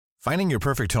Finding your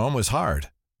perfect home was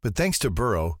hard, but thanks to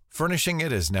Burrow, furnishing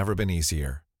it has never been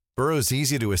easier. Burrow's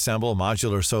easy-to-assemble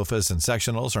modular sofas and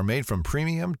sectionals are made from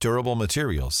premium, durable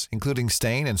materials, including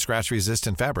stain and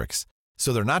scratch-resistant fabrics.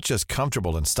 So they're not just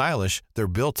comfortable and stylish, they're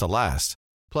built to last.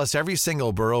 Plus, every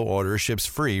single Burrow order ships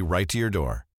free right to your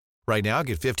door. Right now,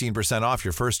 get 15% off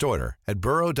your first order at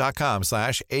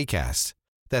burrow.com/ACAST.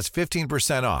 That's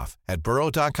 15% off at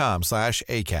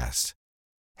burrow.com/ACAST.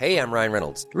 Hey, I'm Ryan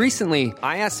Reynolds. Recently,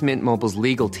 I asked Mint Mobile's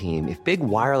legal team if big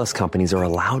wireless companies are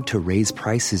allowed to raise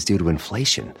prices due to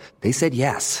inflation. They said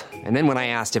yes. And then when I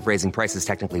asked if raising prices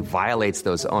technically violates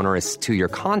those onerous two-year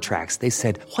contracts, they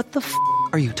said, "What the f***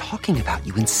 are you talking about,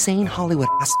 you insane Hollywood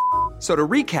ass?" So to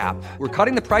recap, we're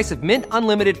cutting the price of Mint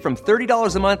Unlimited from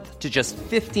 $30 a month to just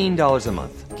 $15 a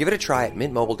month. Give it a try at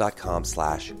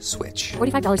mintmobile.com/switch.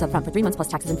 $45 up front for 3 months plus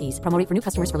taxes and fees. Promo rate for new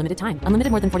customers for limited time. Unlimited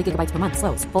more than 40 gigabytes per month.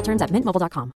 Slows full terms at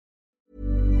mintmobile.com.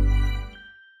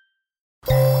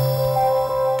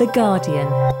 The Guardian.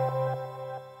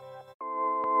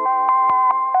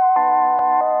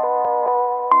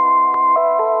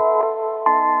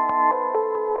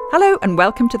 Hello and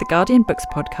welcome to the Guardian Books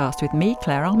podcast with me,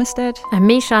 Claire Armistead. And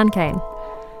me, Sian Kane.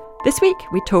 This week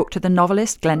we talk to the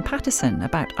novelist Glenn Patterson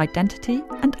about identity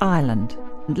and Ireland.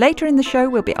 And later in the show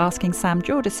we'll be asking Sam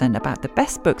Jordison about the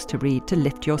best books to read to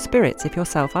lift your spirits if you're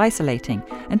self-isolating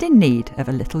and in need of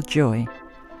a little joy.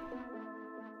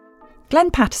 Glenn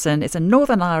Patterson is a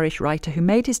Northern Irish writer who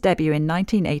made his debut in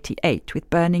 1988 with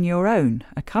Burning Your Own,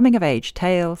 a coming-of-age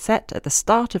tale set at the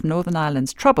start of Northern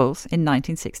Ireland's Troubles in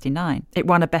 1969. It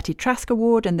won a Betty Trask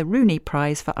Award and the Rooney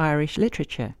Prize for Irish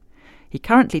Literature. He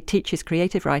currently teaches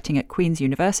creative writing at Queen's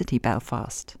University,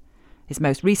 Belfast. His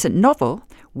most recent novel,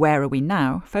 Where Are We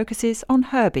Now?, focuses on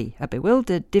Herbie, a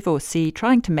bewildered divorcee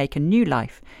trying to make a new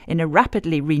life in a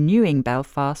rapidly renewing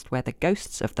Belfast where the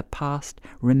ghosts of the past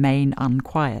remain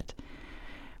unquiet.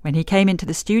 When he came into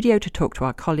the studio to talk to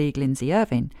our colleague Lindsay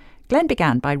Irvine, Glenn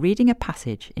began by reading a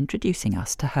passage introducing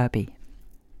us to Herbie.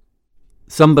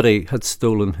 Somebody had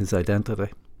stolen his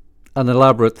identity. An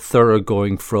elaborate,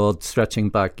 thoroughgoing fraud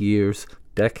stretching back years,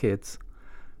 decades.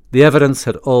 The evidence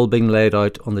had all been laid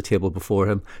out on the table before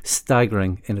him,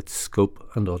 staggering in its scope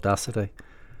and audacity.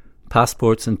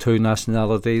 Passports in 2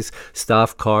 nationalities,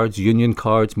 staff cards, union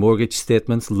cards, mortgage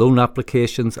statements, loan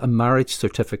applications, a marriage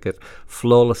certificate,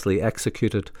 flawlessly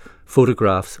executed.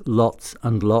 Photographs, lots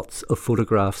and lots of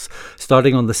photographs,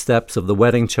 starting on the steps of the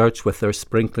wedding church with their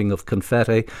sprinkling of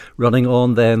confetti, running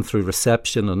on then through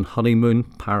reception and honeymoon,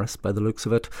 Paris by the looks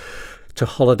of it, to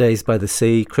holidays by the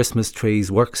sea, Christmas trees,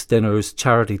 works dinners,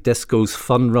 charity discos,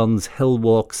 fun runs, hill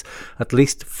walks, at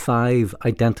least 5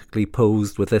 identically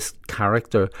posed with this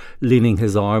character leaning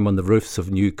his arm on the roofs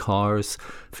of new cars,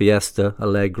 Fiesta,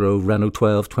 Allegro, Renault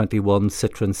 12, 21,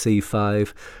 Citroën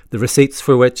C5, the receipts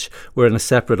for which were in a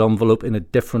separate envelope in a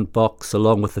different box,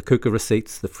 along with the cooker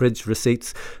receipts, the fridge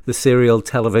receipts, the serial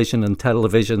television and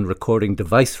television recording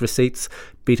device receipts,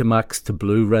 Betamax to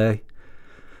Blu-ray.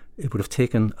 It would have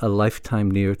taken a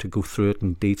lifetime near to go through it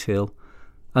in detail.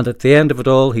 And at the end of it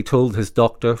all, he told his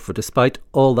doctor, for despite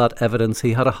all that evidence,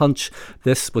 he had a hunch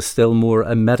this was still more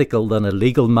a medical than a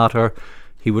legal matter.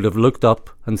 He would have looked up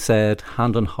and said,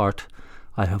 hand on heart,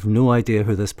 I have no idea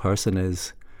who this person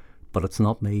is, but it's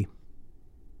not me.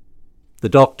 The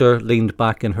doctor leaned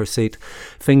back in her seat,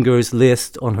 fingers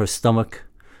laced on her stomach.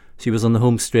 She was on the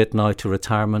home straight now to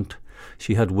retirement.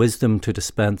 She had wisdom to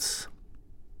dispense.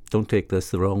 Don't take this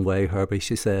the wrong way, Herbie,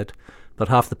 she said, but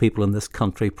half the people in this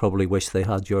country probably wish they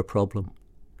had your problem.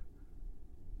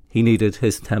 He kneaded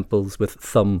his temples with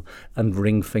thumb and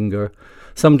ring finger.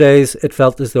 Some days it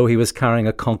felt as though he was carrying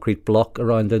a concrete block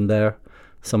around in there.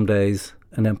 Some days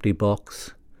an empty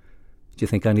box. Do you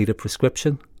think I need a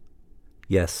prescription?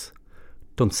 Yes.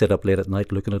 Don't sit up late at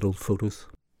night looking at old photos.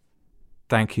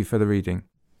 Thank you for the reading.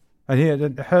 And yeah,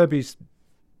 Herbie's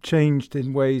changed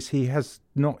in ways he has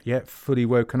not yet fully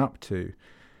woken up to,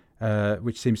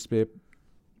 which seems to be a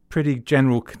pretty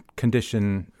general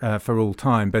condition for all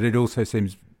time, but it also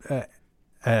seems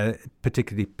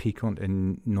particularly piquant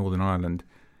in Northern Ireland.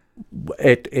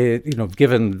 It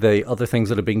given the other things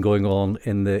that have been going on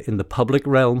in the public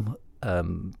realm,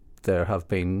 there have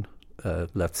been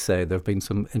let's say there have been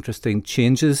some interesting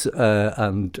changes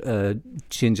and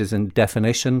changes in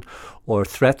definition or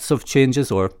threats of changes,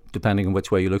 or depending on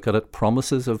which way you look at it,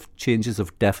 promises of changes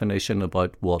of definition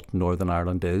about what Northern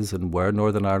Ireland is and where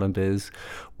Northern Ireland is,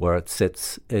 where it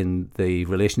sits in the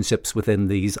relationships within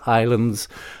these islands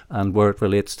and where it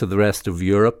relates to the rest of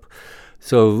Europe.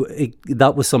 So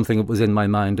that was something that was in my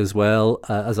mind as well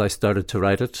as I started to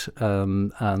write it.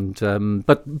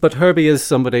 But Herbie is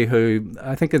somebody who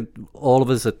I think all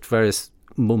of us at various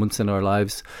moments in our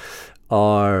lives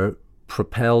are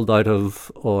propelled out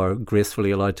of or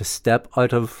gracefully allowed to step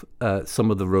out of some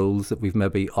of the roles that we've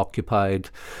maybe occupied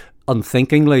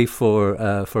unthinkingly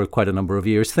for quite a number of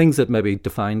years. Things that maybe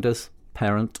defined us: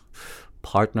 parent,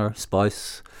 partner,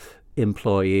 spouse,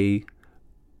 employee,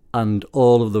 and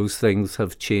all of those things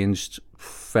have changed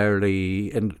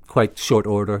fairly in quite short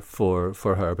order for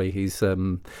Herbie. He's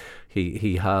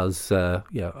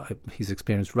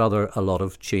experienced rather a lot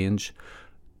of change.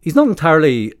 He's not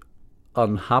entirely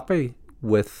unhappy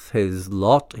with his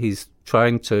lot. He's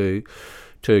trying to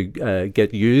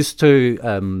get used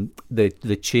to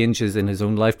the changes in his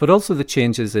own life, but also the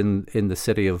changes in the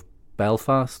city of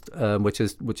Belfast, which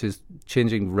is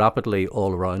changing rapidly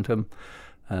all around him.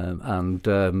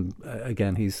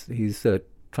 Again, he's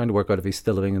trying to work out if he's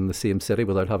still living in the same city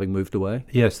without having moved away.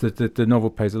 Yes, the novel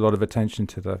pays a lot of attention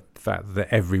to the fact that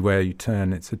everywhere you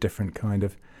turn, it's a different kind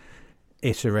of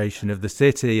iteration of the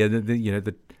city, and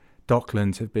the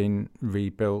Docklands have been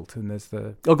rebuilt, and there's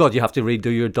the... Oh God, you have to redo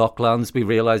your Docklands. We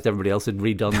realised everybody else had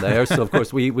redone theirs, so of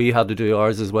course we had to do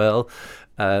ours as well.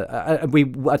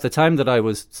 We at the time that I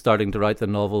was starting to write the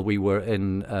novel, we were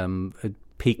in a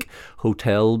peak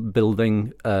hotel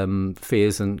building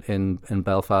phase in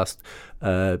Belfast.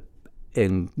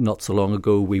 In not so long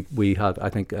ago, we had, I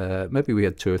think, maybe we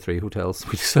had 2 or 3 hotels.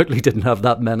 We certainly didn't have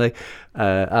that many,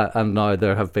 and now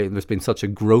there's been such a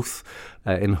growth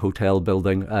in hotel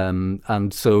building,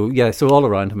 and so all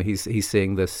around him, he's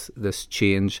seeing this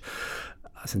change.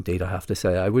 As indeed, I have to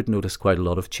say, I would notice quite a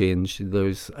lot of change.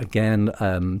 There's again,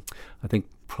 I think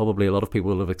probably a lot of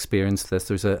people will have experienced this.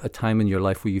 There's a time in your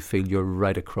life where you feel you're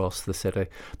right across the city.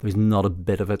 There's not a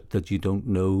bit of it that you don't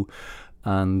know.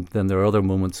 And then there are other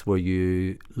moments where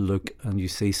you look and you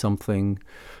see something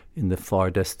in the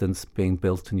far distance being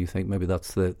built, and you think maybe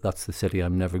that's the city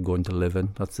I'm never going to live in.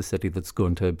 That's the city that's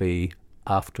going to be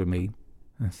after me.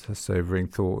 That's a sobering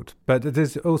thought. But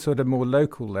there's also at a more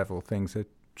local level, things are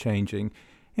changing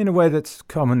in a way that's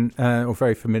common or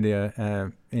very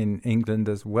familiar in England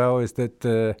as well. Is that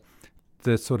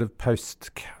the sort of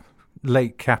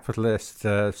late capitalist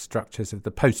structures of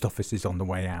the post office is on the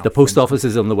way out. The post office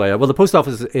is on the way out. Well, the post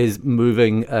office is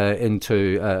moving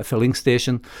into a filling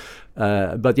station.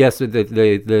 But yes,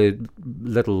 the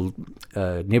little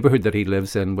neighbourhood that he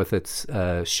lives in with its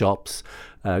shops,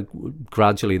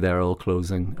 gradually they're all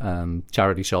closing.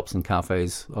 Charity shops and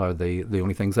cafes are the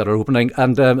only things that are opening.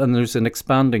 And there's an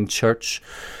expanding church.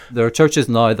 There are churches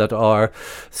now that are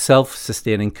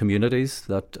self-sustaining communities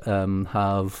that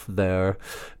have their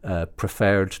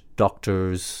preferred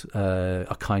doctors,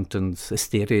 accountants,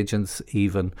 estate agents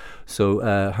even. So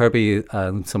Herbie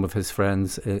and some of his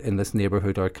friends in this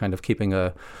neighbourhood are kind of keeping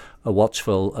a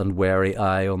watchful and wary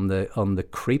eye on the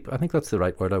creep. I think that's the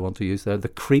right word I want to use there. The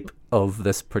creep of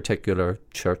this particular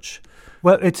church.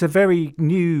 Well, it's a very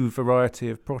new variety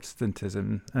of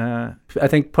Protestantism. I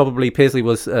think probably Paisley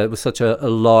was such a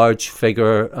large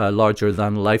figure, larger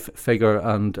than life figure,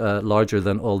 and larger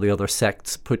than all the other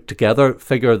sects put together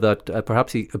figure, that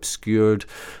perhaps he obscured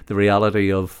the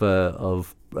reality of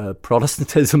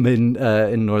Protestantism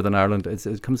in Northern Ireland.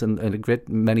 It comes in a great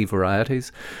many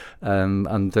varieties,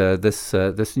 and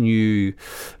this new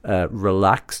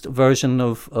relaxed version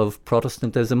of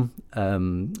Protestantism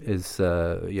is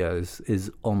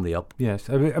on the up. Yes,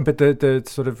 but the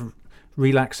sort of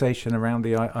relaxation around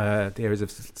the areas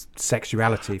of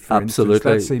sexuality, for Absolutely.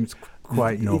 instance, that seems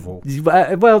quite novel.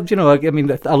 Well, I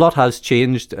mean, a lot has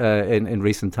changed in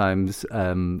recent times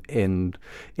in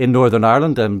Northern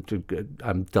Ireland.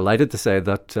 I'm delighted to say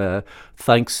that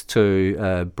thanks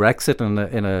to Brexit and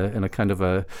in a kind of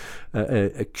a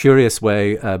curious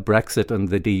way, Brexit and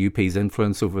the DUP's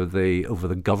influence over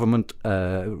the government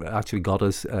actually got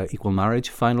us equal marriage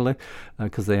finally,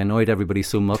 because they annoyed everybody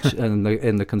so much in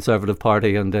the Conservative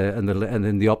Party and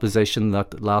in the opposition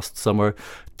that last summer.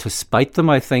 To spite them,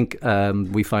 I think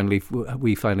we finally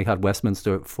had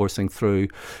Westminster forcing through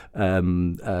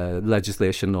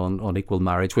legislation on equal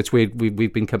marriage, which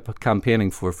we've been campaigning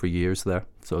for years there.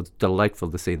 So it's delightful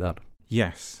to see that.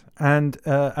 Yes, and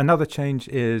another change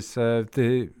is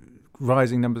the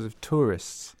rising numbers of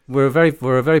tourists. We're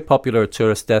a very popular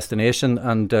tourist destination,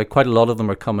 and quite a lot of them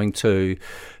are coming to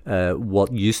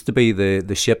what used to be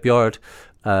the shipyard.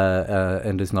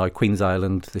 And is now Queen's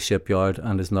Island, the shipyard,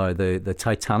 and is now the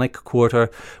Titanic Quarter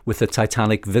with the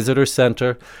Titanic Visitor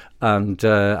Centre,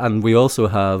 and we also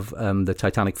have the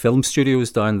Titanic Film Studios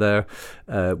down there,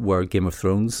 where Game of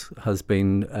Thrones has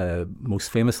been most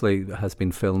famously has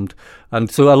been filmed, and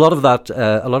so a lot of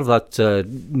that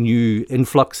new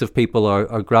influx of people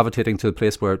are gravitating to the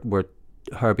place where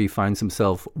Herbie finds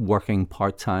himself working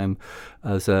part-time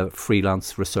as a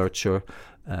freelance researcher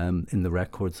in the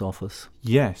records office.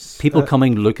 Yes. People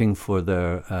coming looking for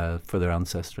their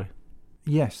ancestry.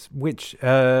 Yes, which,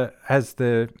 as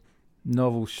the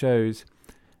novel shows,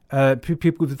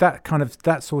 people with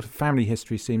that sort of family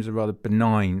history seems a rather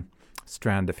benign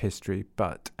strand of history,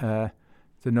 but the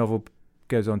novel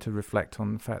goes on to reflect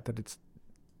on the fact that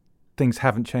things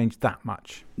haven't changed that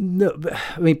much. No,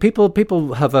 I mean,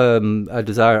 people have a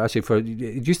desire, actually, for...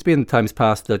 It used to be in times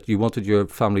past that you wanted your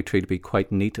family tree to be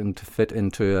quite neat and to fit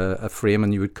into a frame,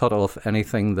 and you would cut off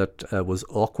anything that was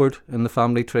awkward in the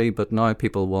family tree, but now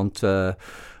people want...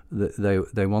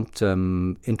 They want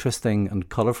interesting and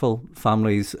colourful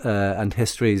families and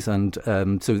histories, and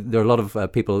so there are a lot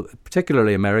of people,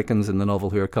 particularly Americans in the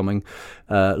novel, who are coming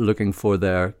looking for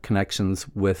their connections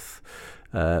with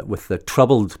the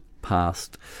troubled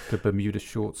past. The Bermuda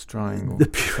Shorts Triangle. The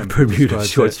Bermuda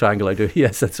Shorts Triangle, I do.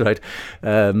 Yes, that's right.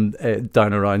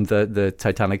 Down around the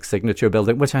Titanic signature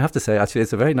building, which I have to say, actually,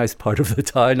 it's a very nice part of the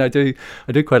town. I do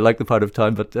quite like the part of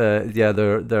town, but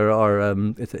there are.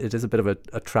 It is a bit of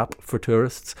a trap for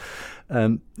tourists.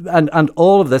 And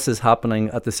all of this is happening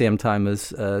at the same time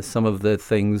as some of the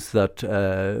things that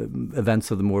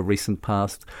events of the more recent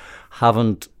past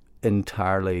haven't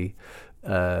entirely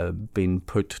been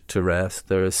put to rest.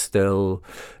 There is still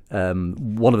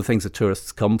one of the things that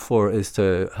tourists come for is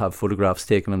to have photographs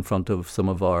taken in front of some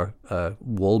of our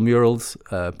wall murals,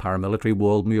 paramilitary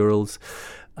wall murals.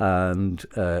 And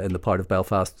in the part of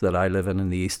Belfast that I live in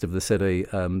the east of the city,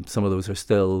 some of those are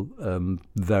still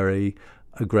very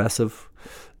aggressive,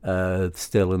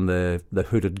 still in the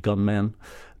hooded gunmen.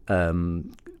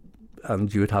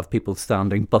 And you would have people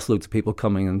standing, busloads of people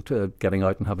coming and getting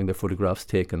out and having their photographs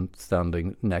taken,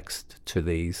 standing next to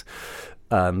these,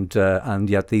 and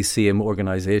yet these same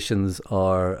organisations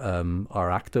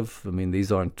are active. I mean,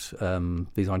 these aren't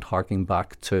harking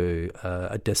back to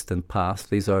a distant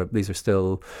past. These are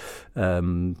still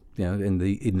in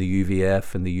the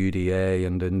UVF, in the UDA,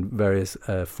 and in various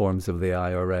forms of the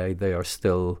IRA. They are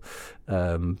still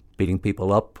beating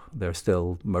people up. They're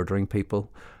still murdering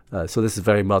people. So this is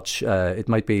very much. It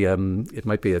might be a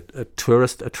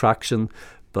tourist attraction,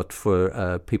 but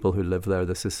for people who live there,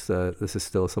 this is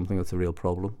still something that's a real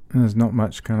problem. There's not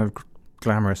much kind of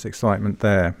glamorous excitement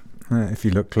there, if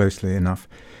you look closely enough.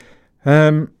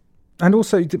 And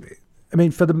also, I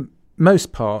mean, for the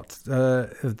most part,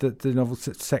 the novel's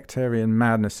sectarian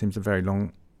madness seems a very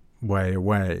long way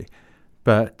away,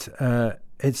 but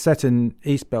it's set in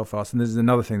East Belfast, and there's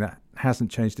another thing that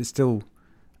hasn't changed. It's still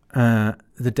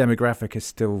the demographic is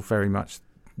still very much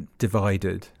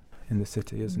divided in the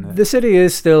city, isn't it? The city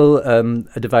is still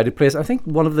a divided place. I think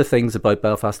one of the things about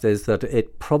Belfast is that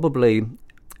it probably,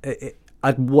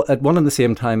 at one and the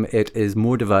same time, it is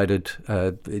more divided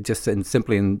just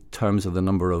simply in terms of the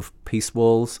number of peace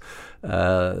walls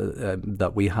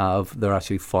that we have. There are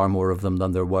actually far more of them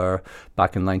than there were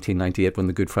back in 1998 when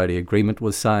the Good Friday Agreement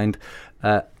was signed.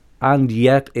 And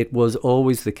yet it was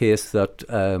always the case that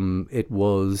it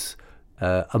was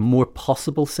a more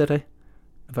possible city,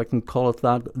 if I can call it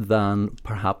that, than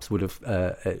perhaps would have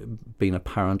been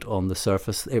apparent on the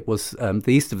surface. It was the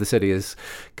east of the city is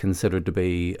considered to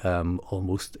be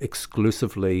almost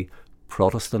exclusively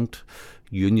Protestant,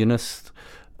 Unionist,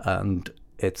 and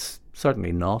it's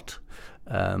certainly not.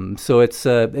 So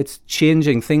it's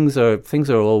changing. Things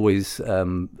are always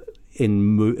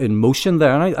in motion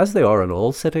there, and as they are in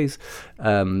all cities,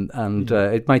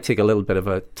 it might take a little bit of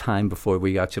a time before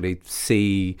we actually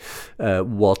see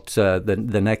what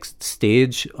the next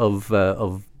stage of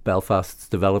Belfast's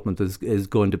development is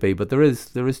going to be. But there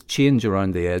is change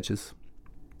around the edges.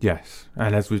 Yes,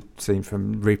 and as we've seen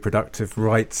from reproductive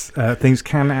rights, things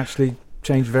can actually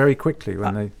change very quickly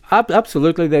when they...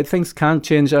 Absolutely, things can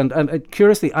change. And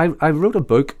curiously, I wrote a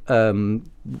book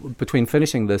between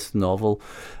finishing this novel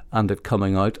and it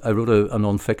coming out. I wrote a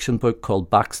non-fiction book called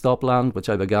Backstop Land, which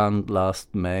I began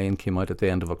last May and came out at the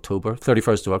end of October,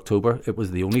 31st of October. It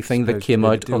was the only thing that came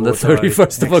out on the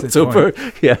 31st of October.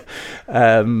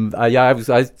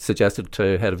 I suggested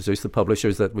to Head of Zeus, the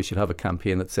publishers, that we should have a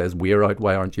campaign that says, "We're out,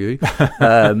 why aren't you?"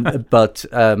 But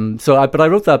I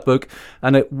wrote that book,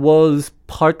 and it was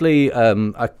partly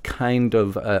a kind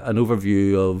of an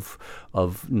overview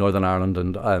of Northern Ireland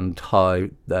and how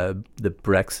the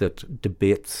Brexit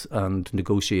debates and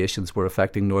negotiations were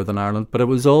affecting Northern Ireland. But it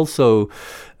was also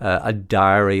a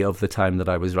diary of the time that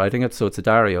I was writing it. So it's a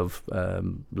diary of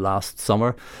last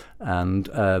summer. And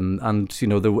you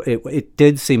know, it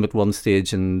did seem at one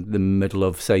stage in the middle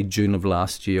of, say, June of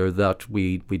last year that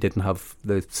we didn't have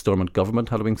the Stormont government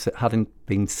hadn't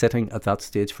been sitting at that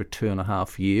stage for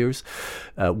 2.5 years.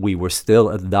 We were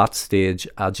still at that stage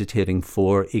agitating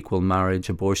for equal marriage,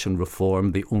 abortion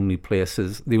reform, the only place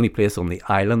on the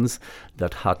islands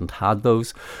that hadn't had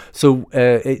those. So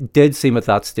it did seem at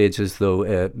that stage as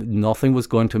though nothing was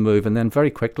going to move, and then very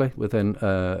quickly, within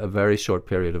a very short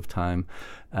period of time,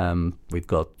 we've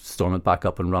got Stormont back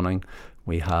up and running.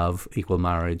 We have equal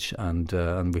marriage, and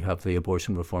we have the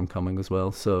abortion reform coming as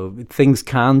well. So things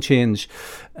can change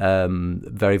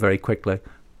very, very quickly.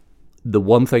 The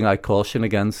one thing I caution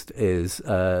against is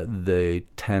the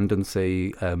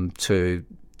tendency to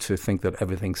think that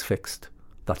everything's fixed.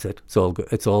 That's it. It's all good.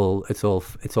 It's all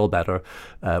better.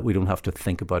 We don't have to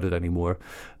think about it anymore.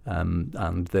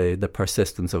 And the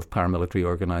persistence of paramilitary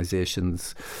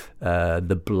organisations,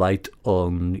 the blight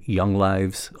on young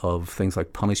lives of things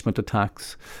like punishment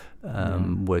attacks,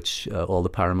 which all the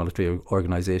paramilitary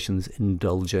organisations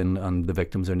indulge in, and the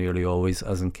victims are nearly always,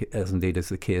 as indeed is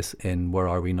the case in Where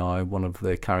Are We Now, one of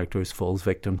the characters falls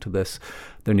victim to this.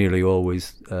 They're nearly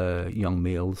always young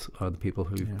males are the people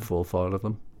who fall foul of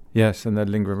them. Yes, and they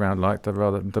linger around like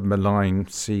the malign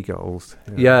seagulls.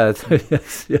 Yeah,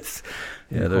 yes.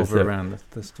 Yeah, hover around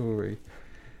the story.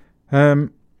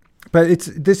 But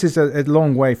this is a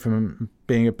long way from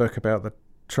being a book about the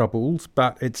Troubles,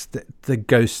 but it's the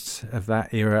ghosts of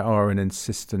that era are an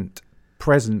insistent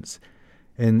presence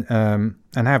in and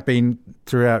have been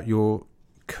throughout your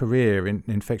career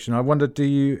in fiction. I wonder, do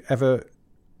you ever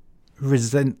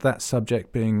resent that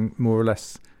subject being more or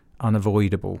less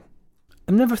unavoidable?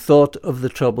 I've never thought of the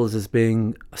Troubles as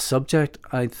being a subject.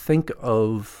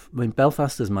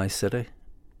 Belfast is my city.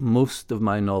 Most of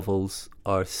my novels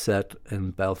are set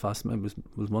in Belfast. There was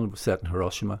one that was set in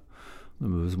Hiroshima. There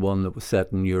was one that was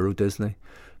set in Euro Disney.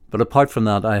 But apart from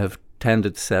that, I have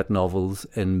tended to set novels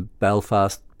in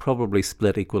Belfast, probably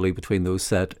split equally between those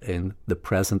set in the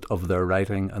present of their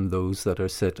writing and those that are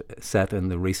set in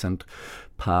the recent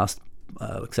past,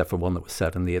 except for one that was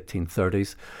set in the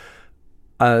 1830s.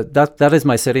 That is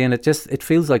my city, and it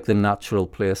feels like the natural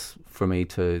place for me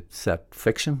to set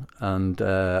fiction. And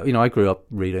I grew up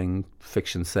reading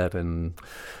fiction set in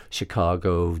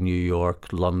Chicago, New York,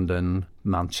 London,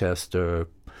 Manchester,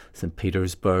 St.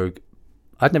 Petersburg.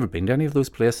 I'd never been to any of those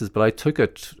places, but I took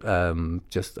it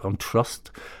just on trust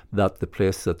that the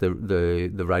place that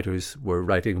the writers were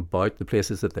writing about, the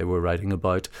places that they were writing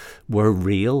about, were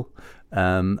real.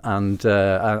 And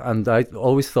I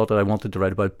always thought that I wanted to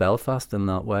write about Belfast in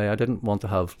that way. I didn't want to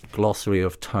have glossary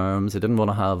of terms. I didn't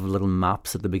want to have little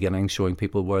maps at the beginning showing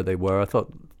people where they were. I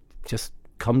thought, just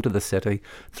come to the city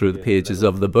through the pages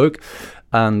of the book.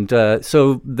 And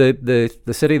so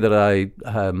the city that I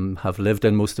have lived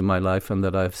in most of my life and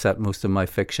that I've set most of my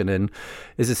fiction in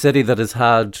is a city that has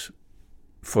had,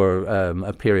 for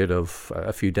a period of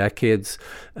a few decades,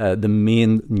 the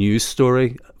main news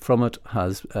story from it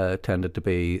has tended to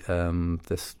be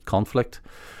this conflict.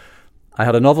 I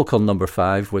had a novel called Number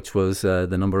 5, which was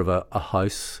the number of a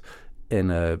house in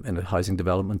a housing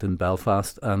development in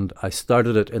Belfast, and I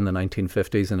started it in the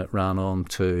 1950s, and it ran on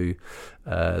to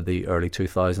the early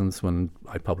 2000s when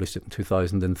I published it in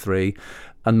 2003.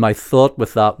 And my thought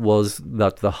with that was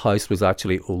that the house was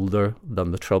actually older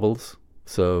than the Troubles.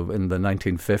 So in the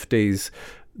 1950s,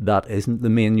 that isn't the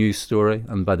main news story,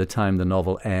 and by the time the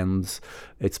novel ends,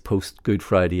 it's post-Good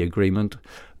Friday Agreement.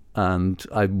 And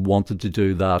I wanted to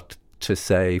do that to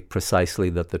say precisely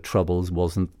that the Troubles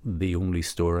wasn't the only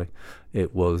story.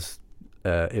 It was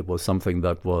something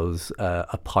that was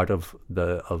a part of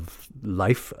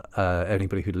life.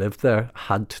 Anybody who lived there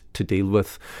had to deal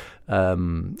with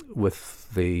what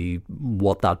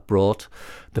that brought,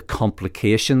 the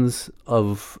complications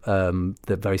of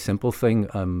the very simple thing,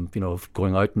 of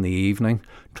going out in the evening,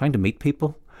 trying to meet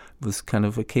people was kind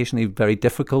of occasionally very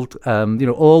difficult.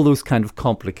 All those kind of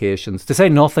complications, to say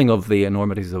nothing of the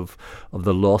enormities of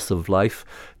the loss of life,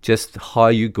 just how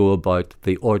you go about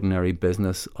the ordinary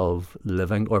business of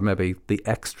living, or maybe the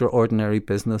extraordinary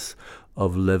business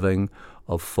of living,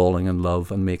 of falling in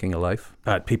love and making a life.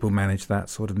 People manage that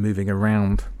sort of moving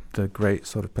around the great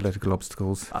sort of political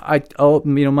obstacles.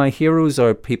 My heroes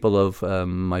are people of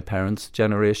my parents'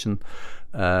 generation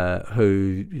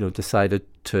who decided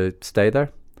to stay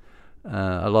there.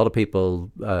 A lot of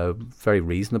people very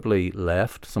reasonably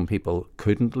left. Some people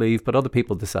couldn't leave, but other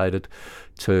people decided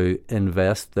to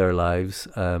invest their lives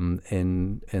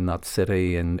in that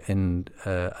city at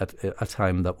a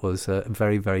time that was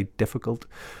very, very difficult.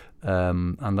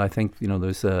 And I think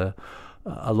there's a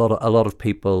lot of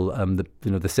people.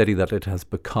 The city that it has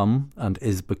become and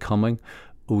is becoming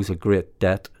owes a great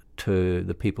debt to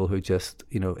the people who just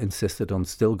insisted on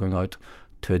still going out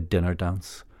to a dinner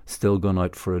dance, still going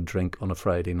out for a drink on a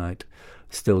Friday night,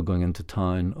 still going into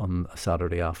town on a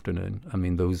Saturday afternoon. I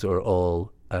mean, those are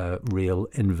all real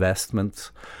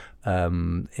investments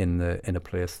in a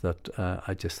place that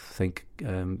I just think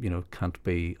can't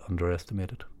be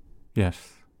underestimated.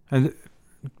 Yes,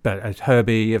 but as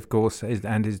Herbie, of course,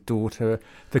 and his daughter,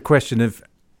 the question of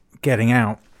getting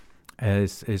out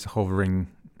is hovering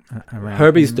around.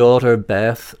 Herbie's daughter,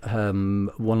 Beth,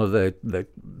 one of the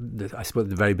I suppose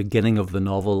the very beginning of the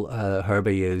novel,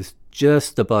 Herbie is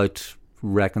just about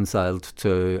reconciled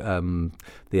to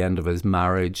the end of his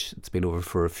marriage. It's been over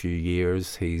for a few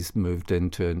years. He's moved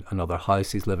into another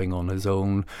house. He's living on his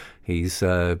own. He's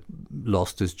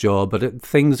lost his job, but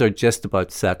things are just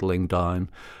about settling down.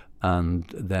 And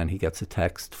then he gets a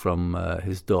text from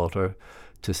his daughter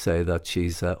to say that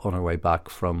she's on her way back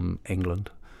from England.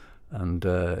 And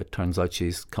it turns out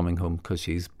she's coming home because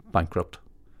she's bankrupt.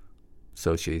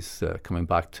 So she's coming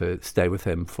back to stay with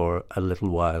him for a little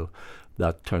while.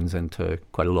 That turns into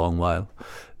quite a long while.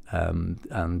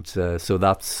 So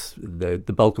that's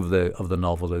the bulk of the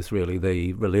novel is really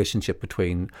the relationship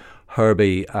between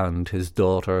Herbie and his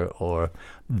daughter, or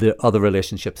the other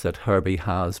relationships that Herbie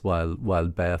has while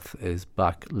Beth is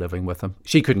back living with him.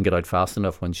 She couldn't get out fast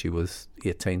enough when she was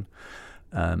 18.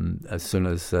 As soon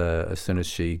as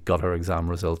she got her exam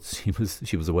results,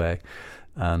 she was away,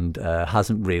 and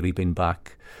hasn't really been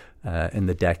back in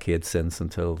the decade since,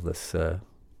 until this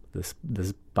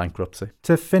bankruptcy.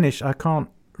 To finish, I can't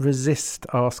resist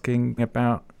asking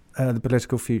about the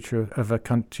political future of a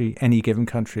country. Any given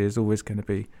country is always going to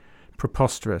be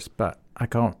preposterous, but I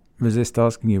can't resist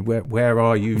asking you, where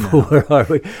are you now? Where are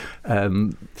we?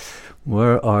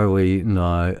 Where are we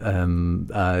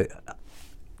now?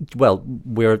 Well,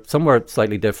 we're somewhere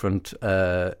slightly different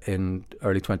in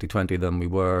early 2020 than we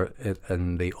were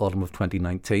in the autumn of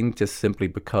 2019, just simply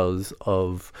because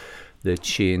of the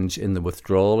change in the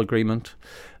withdrawal agreement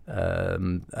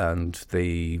and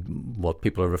what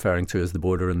people are referring to as the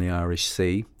border in the Irish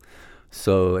Sea.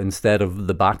 So instead of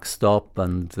the backstop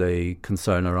and the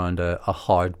concern around a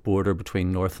hard border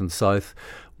between north and south,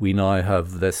 we now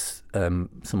have this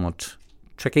somewhat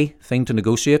tricky thing to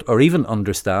negotiate or even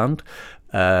understand,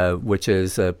 which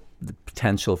is the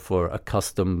potential for a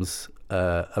customs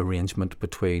arrangement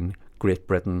between Great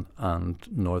Britain and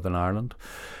Northern Ireland.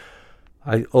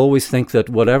 I always think that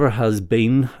whatever has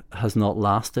been has not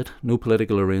lasted. No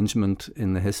political arrangement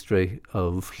in the history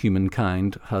of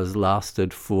humankind has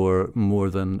lasted for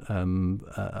more than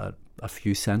a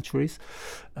few centuries.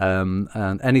 And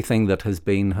anything that has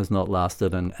been has not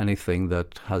lasted, and anything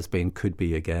that has been could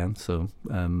be again. So,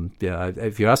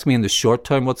 if you're asking me in the short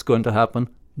term what's going to happen,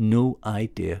 no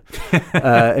idea.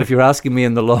 If you're asking me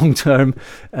in the long term,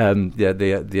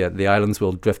 the islands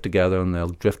will drift together and they'll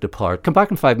drift apart. Come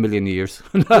back in 5 million years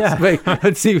and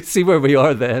see where we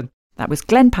are then. That was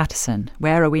Glenn Patterson.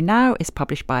 Where Are We Now is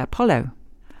published by Apollo.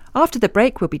 After the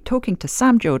break, we'll be talking to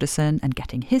Sam Jorderson and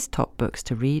getting his top books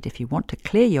to read if you want to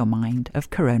clear your mind of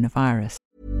coronavirus.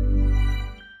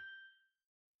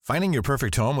 Finding your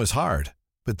perfect home was hard,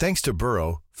 but thanks to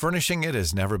Burrow, furnishing it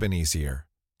has never been easier.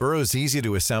 Burrow's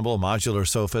easy-to-assemble modular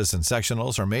sofas and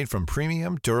sectionals are made from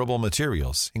premium, durable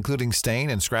materials, including stain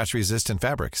and scratch-resistant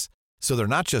fabrics. So they're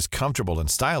not just comfortable and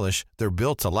stylish, they're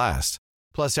built to last.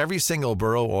 Plus, every single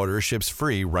Burrow order ships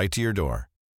free right to your door.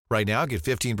 Right now, get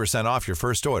 15% off your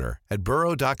first order at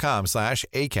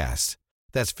burrow.com/ACAST.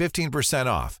 That's 15%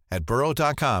 off at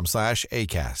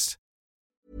burrow.com/ACAST.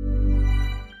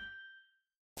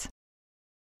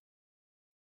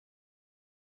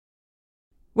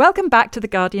 Welcome back to the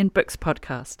Guardian Books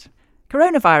podcast.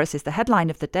 Coronavirus is the headline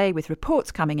of the day, with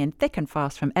reports coming in thick and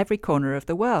fast from every corner of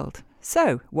the world.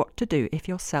 So, what to do if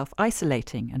you're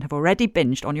self-isolating and have already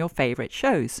binged on your favourite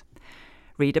shows?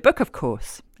 Read a book, of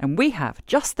course, and we have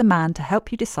just the man to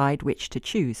help you decide which to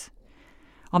choose.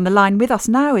 On the line with us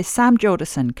now is Sam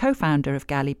Jorderson, co-founder of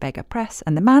Galley Beggar Press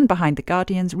and the man behind the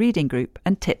Guardian's reading group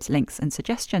and tips, links and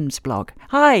suggestions blog.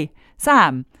 Hi,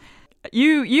 Sam.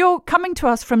 You're coming to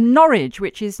us from Norwich,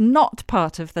 which is not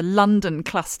part of the London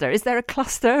cluster. Is there a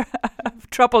cluster of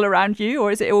trouble around you, or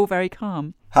is it all very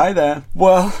calm? Hi there.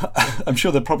 Well, I'm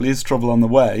sure there probably is trouble on the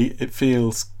way. It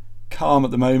feels calm at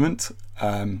the moment.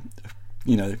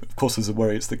 of course there's a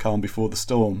worry it's the calm before the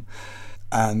storm.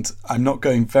 And I'm not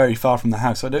going very far from the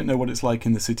house. I don't know what it's like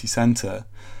in the city centre.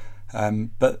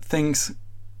 But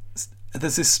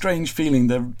there's this strange feeling.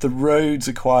 The roads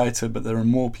are quieter, but there are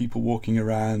more people walking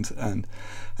around. And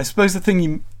I suppose the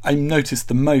thing I noticed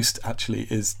the most, actually,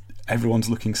 is everyone's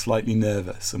looking slightly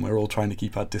nervous, and we're all trying to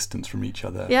keep our distance from each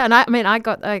other. Yeah, and I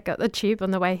got the tube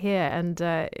on the way here, and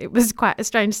it was quite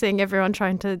strange seeing everyone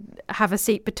trying to have a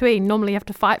seat between. Normally you have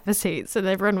to fight for seats, and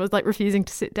everyone was like refusing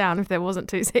to sit down if there wasn't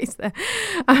two seats there.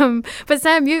 But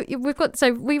Sam,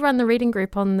 we run the reading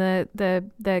group on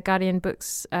the Guardian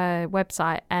Books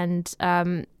website,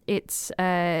 and it's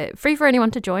free for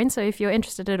anyone to join. So if you're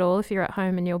interested at all, if you're at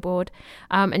home and you're bored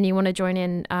and you want to join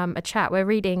in a chat, we're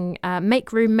reading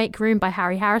Make Room by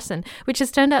Harry Harrison, which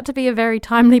has turned out to be a very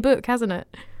timely book, hasn't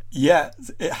it? Yeah,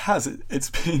 it has. It's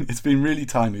been really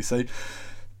timely. So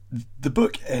the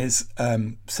book is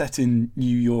set in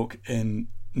New York in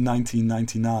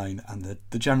 1999, and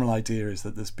the general idea is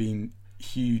that there's been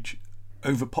huge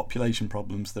overpopulation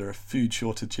problems. There are food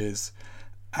shortages,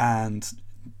 and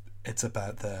it's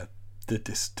about the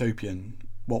dystopian,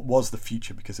 what was the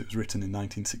future, because it was written in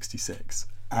 1966.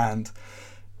 And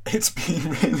it's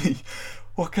been really,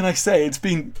 what can I say? It's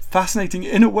been fascinating.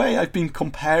 In a way, I've been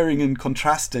comparing and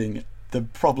contrasting the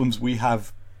problems we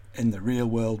have in the real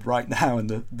world right now and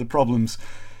the problems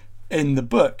in the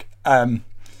book,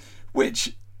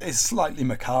 which is slightly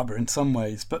macabre in some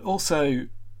ways, but also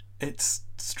it's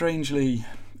strangely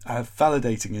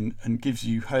validating and gives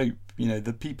you hope.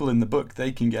 The people in the book,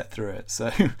 they can get through it.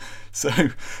 So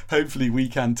hopefully we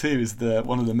can too, is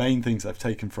one of the main things I've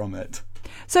taken from it.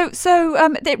 So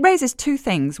it raises two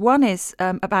things. One is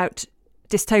about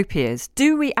dystopias.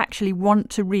 Do we actually want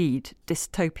to read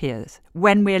dystopias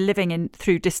when we're living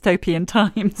through dystopian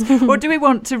times? Or do we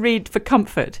want to read for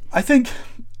comfort? I think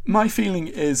my feeling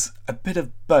is a bit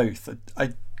of both.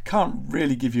 I can't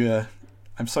really give you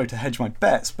I'm sorry to hedge my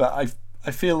bets, but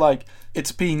I feel like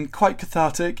it's been quite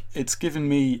cathartic. It's given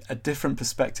me a different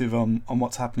perspective on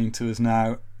what's happening to us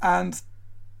now. And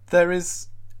there is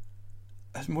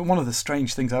one of the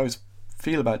strange things I always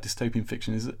feel about dystopian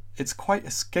fiction is that it's quite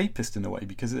escapist in a way,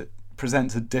 because it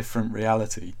presents a different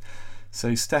reality.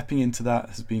 So stepping into that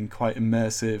has been quite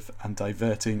immersive and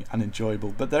diverting and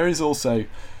enjoyable. But there is also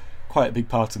quite a big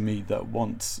part of me that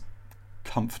wants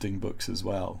comforting books as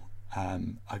well.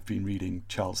 I've been reading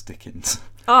Charles Dickens.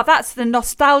 Oh, that's the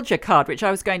nostalgia card, which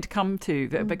I was going to come to,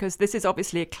 because this is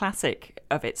obviously a classic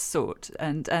of its sort,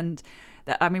 and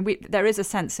I mean, there is a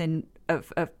sense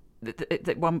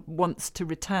that one wants to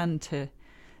return to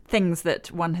things that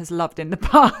one has loved in the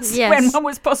past, yes, when one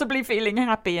was possibly feeling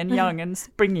happy and young and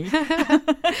springy.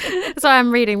 So I'm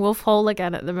reading Wolf Hall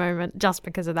again at the moment, just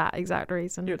because of that exact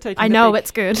reason. I know it's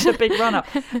good. The big run-up.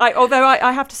 Although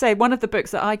I have to say, one of the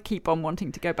books that I keep on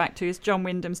wanting to go back to is John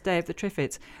Wyndham's Day of the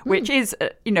Triffids, which is,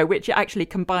 which actually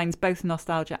combines both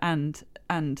nostalgia and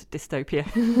dystopia.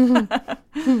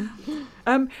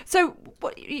 So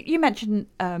you mentioned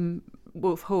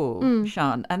Wolf Hall,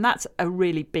 Sian, and that's a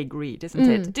really big read, isn't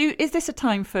it? Is this a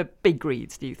time for big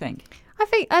reads, do you think?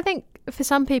 I think for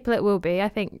some people it will be. I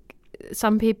think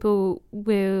some people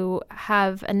will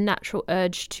have a natural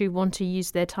urge to want to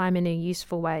use their time in a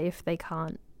useful way if they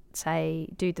can't, say,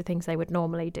 do the things they would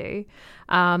normally do.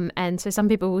 And so some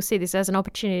people will see this as an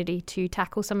opportunity to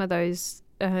tackle some of those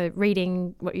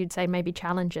reading, what you'd say maybe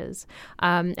challenges.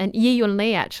 And Yi Yun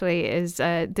Lee actually is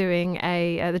doing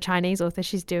the Chinese author,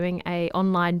 she's doing a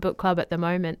online book club at the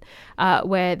moment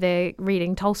where they're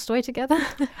reading Tolstoy together.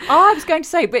 I was going to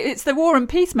say, but it's the War and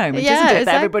Peace moment, isn't it? Exactly.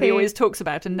 That everybody always talks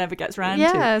about and never gets round to.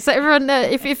 Yeah, so everyone,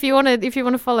 if you want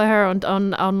to follow her on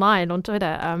online on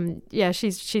Twitter,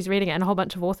 she's reading it, and a whole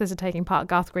bunch of authors are taking part.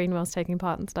 Garth Greenwell's taking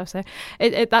part and stuff. So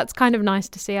that's kind of nice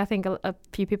to see. I think a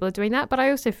few people are doing that, but I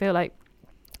also feel like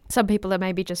some people are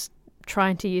maybe just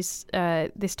trying to use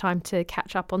this time to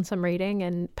catch up on some reading,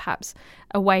 and perhaps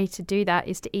a way to do that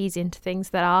is to ease into things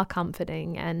that are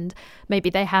comforting and maybe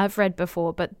they have read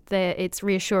before, but it's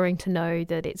reassuring to know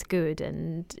that it's good,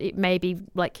 and it maybe,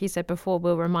 like you said before,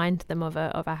 will remind them of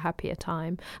a happier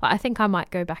time. I think I might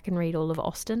go back and read all of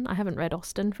Austen. I haven't read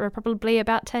Austen for probably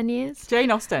about 10 years. Jane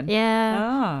Austen?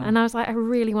 Yeah. And I was like, I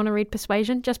really want to read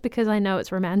Persuasion, just because I know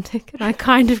it's romantic and I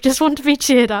kind of just want to be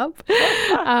cheered up.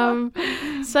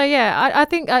 So yeah, I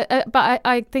think, but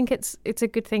I think it's a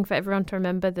good thing for everyone to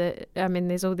remember that. I mean,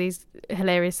 there's all these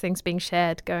hilarious things being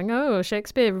shared, going, "Oh,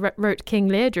 Shakespeare wrote King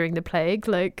Lear during the plague.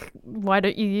 Like, why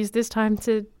don't you use this time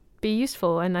to be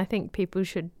useful?" And I think people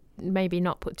should maybe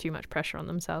not put too much pressure on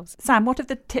themselves. Sam, what have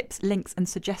the tips, links and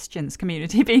suggestions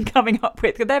community been coming up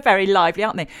with? They're very lively,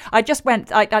 aren't they? I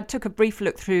took a brief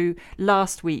look through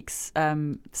last week's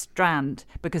strand,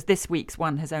 because this week's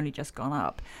one has only just gone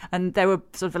up, and there were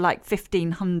sort of like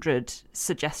 1,500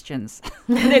 suggestions.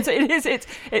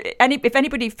 If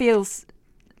anybody feels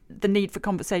the need for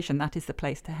conversation, that is the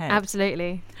place to head.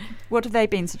 Absolutely. What have they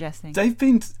been suggesting? They've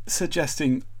been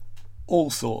suggesting all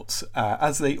sorts,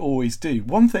 as they always do.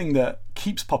 One thing that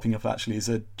keeps popping up actually is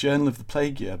a Journal of the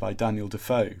Plague Year by Daniel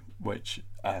Defoe, which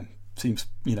seems,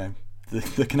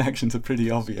 the connections are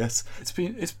pretty obvious.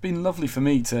 It's been lovely for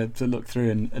me to look through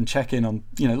and check in on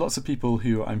lots of people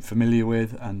who I'm familiar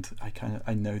with, and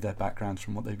I know their backgrounds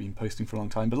from what they've been posting for a long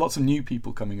time, but lots of new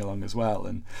people coming along as well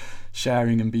and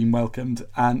sharing and being welcomed,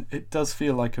 and it does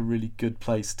feel like a really good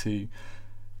place to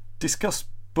discuss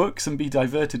books and be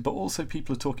diverted, but also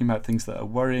people are talking about things that are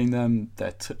worrying them.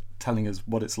 They're telling us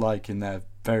what it's like in their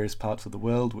various parts of the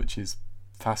world, which is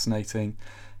fascinating,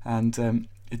 and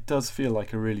it does feel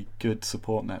like a really good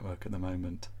support network at the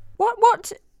moment.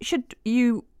 What should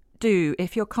you do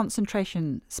if your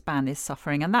concentration span is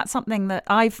suffering? And that's something that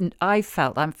I've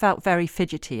felt. I felt very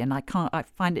fidgety, and I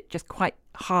find it just quite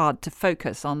hard to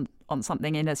focus on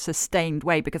something in a sustained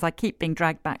way, because I keep being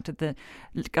dragged back to the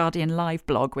Guardian Live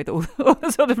blog with all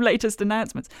the sort of latest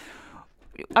announcements.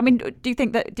 I mean, do you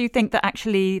think that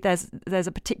actually there's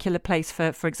a particular place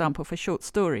for example, for short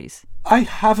stories? I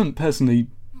haven't personally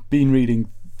been reading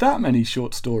that many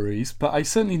short stories, but I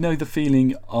certainly know the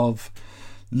feeling of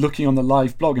looking on the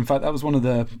Live blog. In fact, that was one of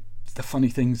the funny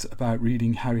things about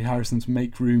reading Harry Harrison's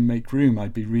Make Room, Make Room.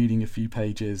 I'd be reading a few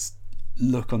pages,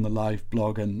 look on the Live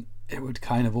blog, and it would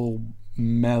kind of all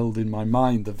meld in my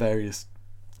mind, the various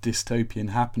dystopian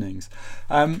happenings.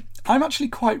 I'm actually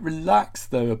quite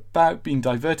relaxed though about being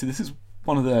diverted. This is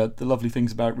one of the lovely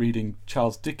things about reading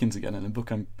Charles Dickens again, and a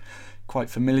book I'm quite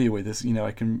familiar with, is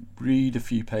I can read a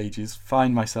few pages,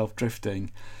 find myself drifting,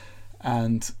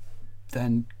 and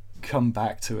then come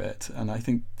back to it, and I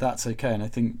think that's okay, and I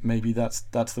think maybe that's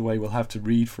the way we'll have to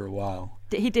read for a while.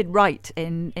 He did write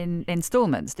in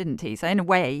instalments, didn't he? So in a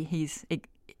way he's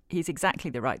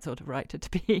exactly the right sort of writer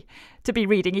to be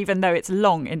reading, even though it's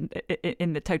long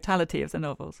in the totality of the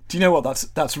novels. Do you know what?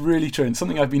 That's really true, and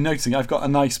something I've been noticing. I've got a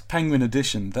nice Penguin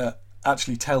edition that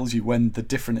actually tells you when the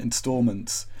different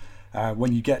instalments,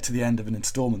 when you get to the end of an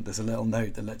instalment, there's a little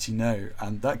note that lets you know,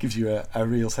 and that gives you a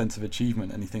real sense of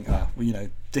achievement. And you think,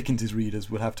 Dickens's readers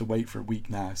will have to wait for a week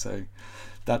now, so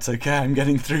that's okay, I'm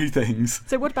getting through things.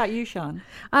 So what about you, Sian?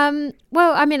 Well,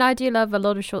 I mean, I do love a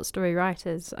lot of short story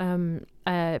writers,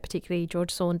 particularly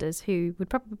George Saunders, who would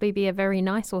probably be a very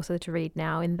nice author to read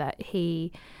now, in that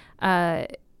he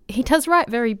does write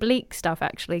very bleak stuff,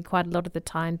 actually, quite a lot of the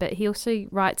time, but he also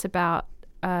writes about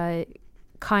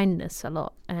kindness a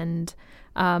lot, and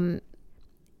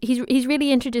he's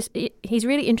really interested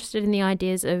in the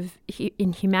ideas of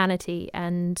in humanity,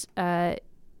 and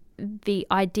the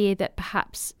idea that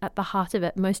perhaps at the heart of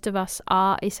it, most of us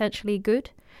are essentially good,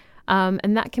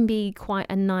 and that can be quite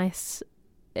a nice.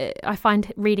 I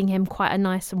find reading him quite a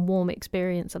nice and warm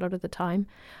experience a lot of the time.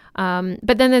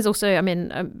 But then there's also, I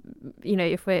mean,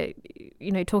 if we're,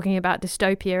 talking about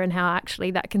dystopia and how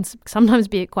actually that can sometimes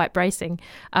be quite bracing,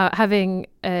 having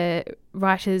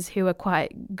writers who are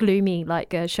quite gloomy,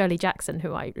 like Shirley Jackson,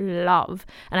 who I love,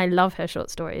 and I love her short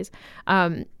stories.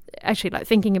 Actually, like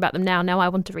thinking about them now I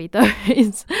want to read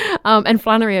those. And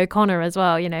Flannery O'Connor as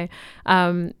well.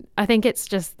 I think it's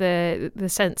just the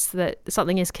sense that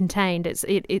something is contained.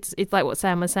 It's like what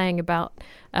Sam was saying about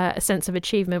a sense of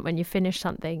achievement when you finish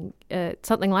something.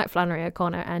 Something like Flannery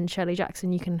O'Connor and Shirley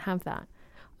Jackson, you can have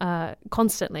that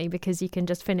constantly, because you can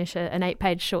just finish an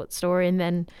 8-page short story and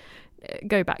then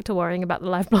go back to worrying about the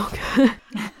Live blog.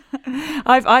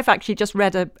 I've actually just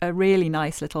read a really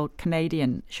nice little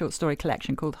Canadian short story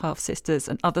collection called Half Sisters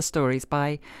and Other Stories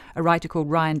by a writer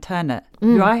called Ryan Turner,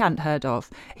 who I hadn't heard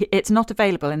of. It's not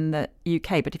available in the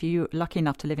UK, but if you're lucky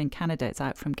enough to live in Canada, it's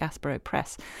out from Gaspereau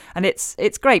Press. And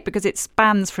it's great because it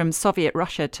spans from Soviet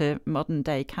Russia to modern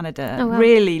day Canada. Oh, wow.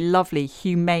 Really lovely,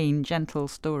 humane, gentle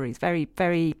stories, very,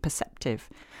 very perceptive.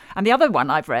 And the other one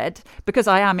I've read, because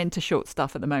I am into short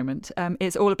stuff at the moment,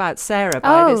 is All About Sarah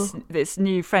by this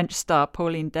new French star,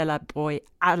 Pauline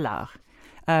Delabroy-Allard.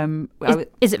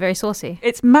 Is it very saucy?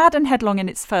 It's mad and headlong in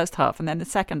its first half, and then the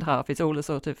second half is all is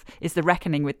the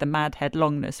reckoning with the mad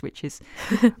headlongness,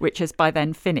 which has by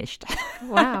then finished.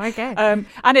 Wow. Okay.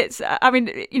 And it's,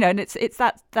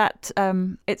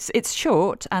 it's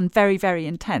short and very, very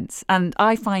intense. And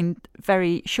I find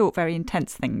very short, very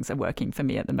intense things are working for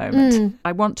me at the moment.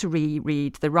 I want to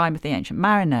reread The Rime of the Ancient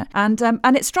Mariner, and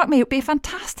it struck me it would be a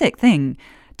fantastic thing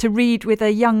to read with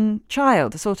a young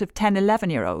child, a sort of 10,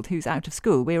 11-year-old who's out of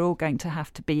school. We're all going to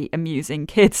have to be amusing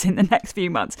kids in the next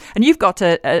few months. And you've got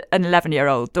an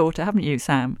 11-year-old daughter, haven't you,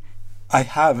 Sam? I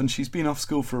have, and she's been off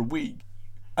school for a week.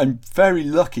 I'm very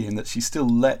lucky in that she still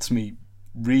lets me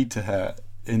read to her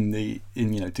do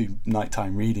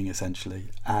nighttime reading essentially.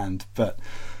 But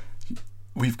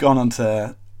we've gone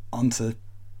onto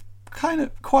kind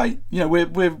of quite,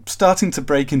 we're starting to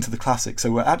break into the classics.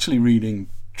 So we're actually reading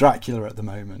Dracula at the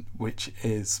moment, which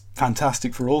is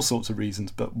fantastic for all sorts of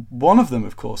reasons. But one of them,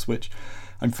 of course, which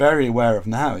I'm very aware of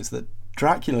now, is that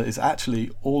Dracula is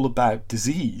actually all about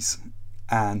disease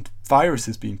and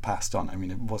viruses being passed on. I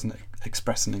mean, it wasn't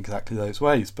expressed in exactly those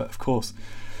ways, but of course,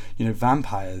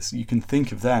 vampires, you can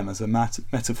think of them as a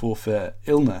metaphor for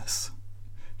illness.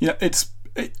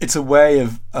 It's a way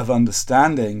of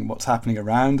understanding what's happening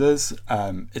around us.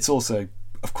 It's also,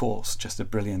 of course, just a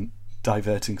brilliant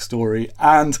diverting story,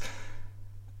 and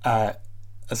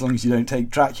as long as you don't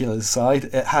take Dracula's side,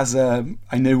 it has I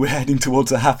know we're heading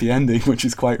towards a happy ending, which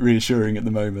is quite reassuring at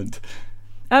the moment.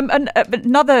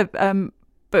 Another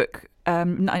book, a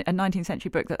 19th century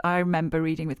book that I remember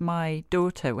reading with my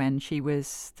daughter when she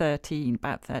was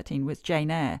about 13, was Jane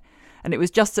Eyre, and it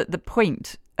was just at the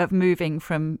point of moving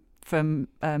from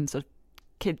sort of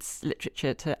kids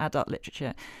literature to adult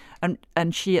literature,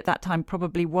 and she at that time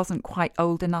probably wasn't quite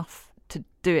old enough to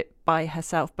do it by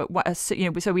herself, but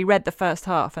so we read the first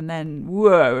half and then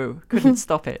couldn't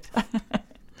stop it.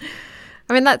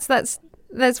 I mean, that's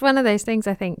one of those things,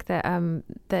 I think, that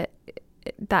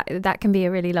that can be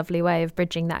a really lovely way of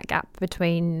bridging that gap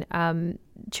between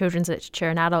children's literature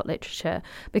and adult literature,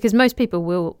 because most people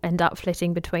will end up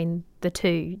flitting between the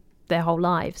two their whole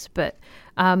lives, but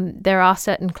there are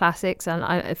certain classics,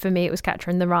 and for me it was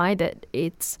Catcher in the Rye, that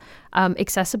it's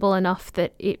accessible enough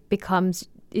that it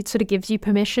sort of gives you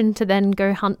permission to then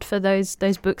go hunt for those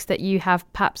books that you have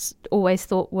perhaps always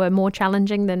thought were more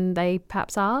challenging than they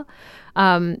perhaps are.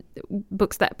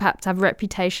 Books that perhaps have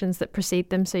reputations that precede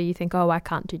them, so you think, oh, I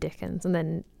can't do Dickens, and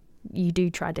then you do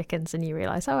try Dickens and you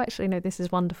realise, oh, actually no, this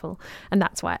is wonderful, and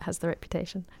that's why it has the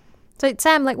reputation. So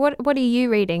Sam, what are you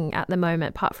reading at the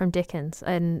moment apart from Dickens,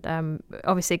 and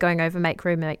obviously going over Make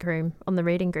Room on the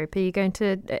reading group?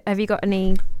 Have you got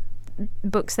any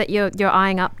books that you're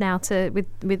eyeing up now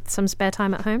with some spare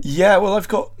time at home? Yeah, well,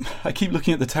 I keep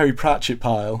looking at the Terry Pratchett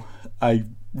pile. I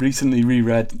recently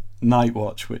reread Night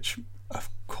Watch, which of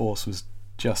course was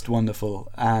just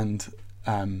wonderful, and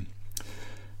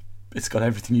it's got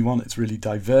everything you want. It's really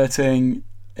diverting.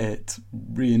 It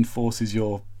reinforces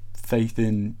your faith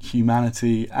in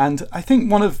humanity, and I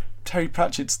think one of Terry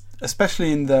Pratchett's,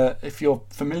 especially if you're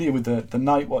familiar with the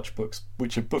Night Watch books,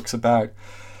 which are books about,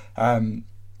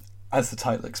 as the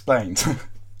title explains,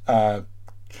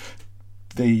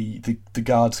 the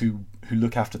guards who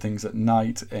look after things at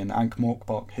night in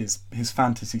Ankh-Morpork, his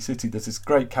fantasy city. There's this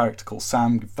great character called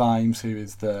Sam Vimes, who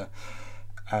is the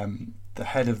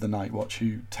head of the Night Watch,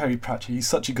 who Terry Pratchett, he's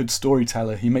such a good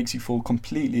storyteller, he makes you fall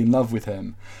completely in love with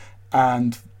him.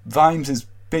 And Vimes's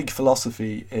big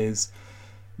philosophy is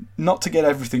not to get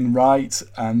everything right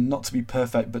and not to be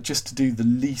perfect, but just to do the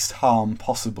least harm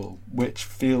possible, which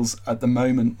feels at the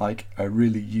moment like a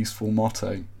really useful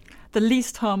motto. The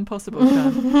least harm possible,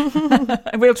 Sam.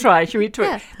 We'll try. Should we try?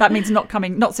 Yeah. That means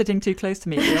not sitting too close to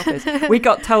me in the office. We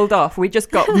got told off. We just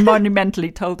got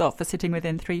monumentally told off for sitting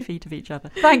within 3 feet of each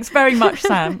other. Thanks very much,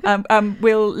 Sam.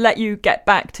 We'll let you get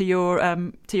back to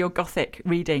your Gothic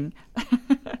reading.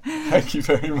 Thank you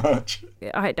very much.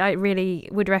 I really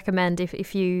would recommend,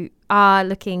 if you are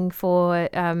looking for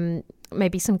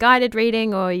maybe some guided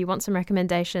reading, or you want some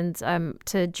recommendations,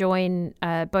 to join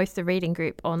both the reading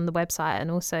group on the website and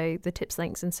also the tips,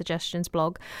 links and suggestions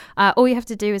blog. All you have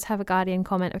to do is have a Guardian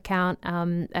comment account.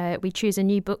 We choose a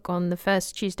new book on the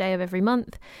first Tuesday of every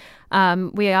month.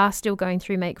 We are still going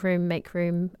through Make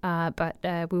Room, but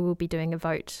we will be doing a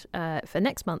vote for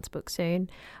next month's book soon.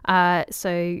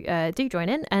 So do join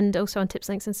in, and also on tips,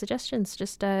 links and suggestions.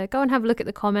 Just go and have a look at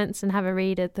the comments and have a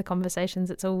read at the conversations.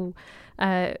 It's all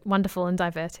wonderful and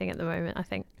diverting at the moment, I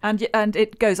think. And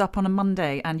it goes up on a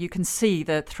Monday, and you can see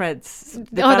the threads they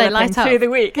developing light up through the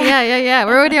week. Yeah.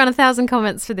 We're already on 1,000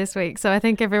 comments for this week, so I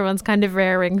think everyone's kind of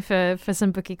raring for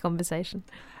some booky conversation.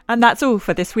 And that's all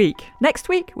for this week. Next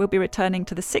week, we'll be returning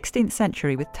to the 16th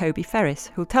century with Toby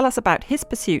Ferris, who'll tell us about his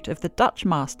pursuit of the Dutch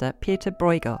master, Pieter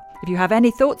Bruegel. If you have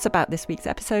any thoughts about this week's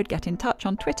episode, get in touch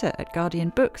on Twitter at Guardian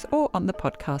Books or on the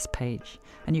podcast page.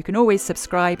 And you can always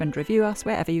subscribe and review us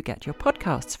wherever you get your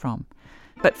podcasts from.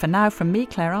 But for now, from me,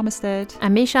 Claire Armistead.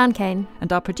 And me, Sian Kane.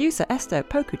 And our producer, Esther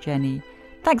Pokujeni.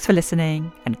 Thanks for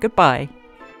listening, and goodbye.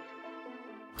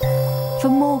 For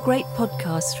more great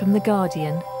podcasts from The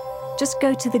Guardian, just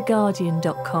go to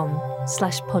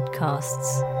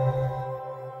theguardian.com/podcasts.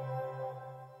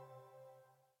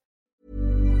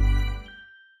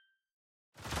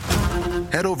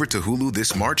 Head over to Hulu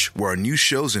this March, where our new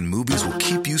shows and movies will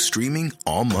keep you streaming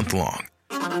all month long.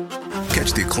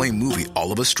 Catch the acclaimed movie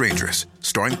All of Us Strangers,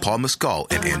 starring Paul Mescal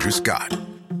and Andrew Scott.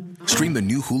 Stream the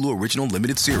new Hulu original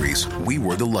limited series We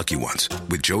Were the Lucky Ones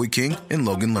with Joey King and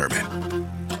Logan Lerman.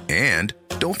 And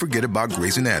don't forget about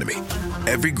Grey's Anatomy.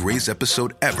 Every Grey's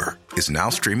episode ever is now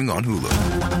streaming on Hulu.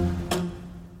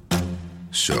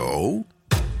 So,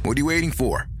 what are you waiting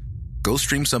for? Go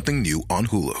stream something new on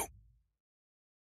Hulu.